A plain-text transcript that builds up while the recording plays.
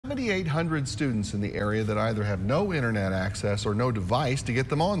9,800 students in the area that either have no internet access or no device to get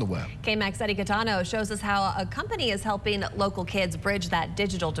them on the web. KMAC's Eddie Catano shows us how a company is helping local kids bridge that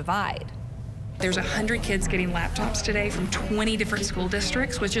digital divide. There's 100 kids getting laptops today from 20 different school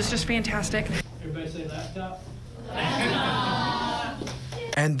districts, which is just fantastic. Everybody say laptop.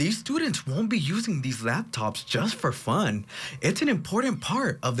 And these students won't be using these laptops just for fun. It's an important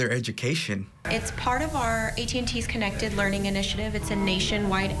part of their education. It's part of our AT&T's Connected Learning Initiative. It's a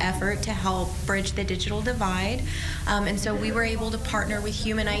nationwide effort to help bridge the digital divide. And so we were able to partner with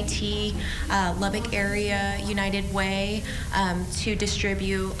Human IT, Lubbock Area, United Way, to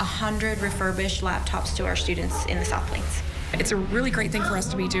distribute 100 refurbished laptops to our students in the South Plains. It's a really great thing for us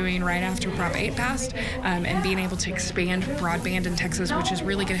to be doing right after Prop 8 passed, and being able to expand broadband in Texas, which is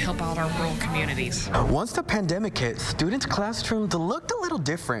really going to help out our rural communities. Once the pandemic hit, students' classrooms looked a little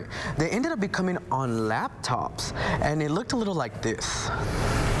different. They ended up becoming on laptops, and it looked a little like this.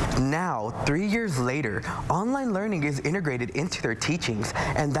 Now, 3 years later, online learning is integrated into their teachings,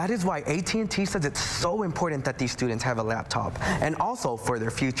 and that is why AT&T says it's so important that these students have a laptop, and also for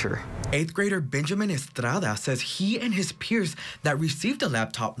their future. 8th grader Benjamin Estrada says he and his peers that received a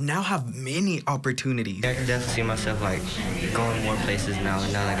laptop now have many opportunities. I can definitely see myself like going more places now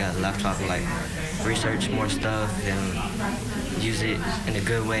that I got a laptop and like research more stuff and use it in a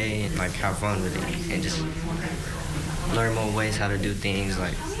good way and like have fun with it and just learn more ways how to do things.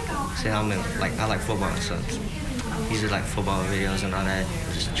 Like, say I like football, so usually like football videos and all that,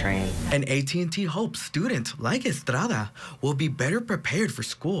 just train. And AT&T hopes students like Estrada will be better prepared for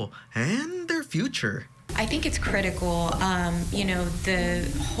school and their future. I think it's critical, you know, the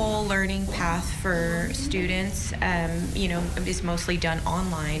whole learning path for students, you know, is mostly done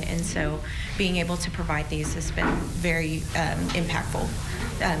online, and so being able to provide these has been very impactful,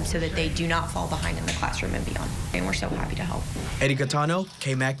 so that they do not fall behind in the classroom and beyond, and we're so happy to help. Eddie Catano,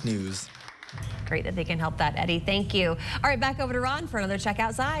 KMAC News. Great that they can help that, Eddie. Thank you. All right, back over to Ron for another check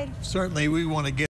outside. Certainly, we want to get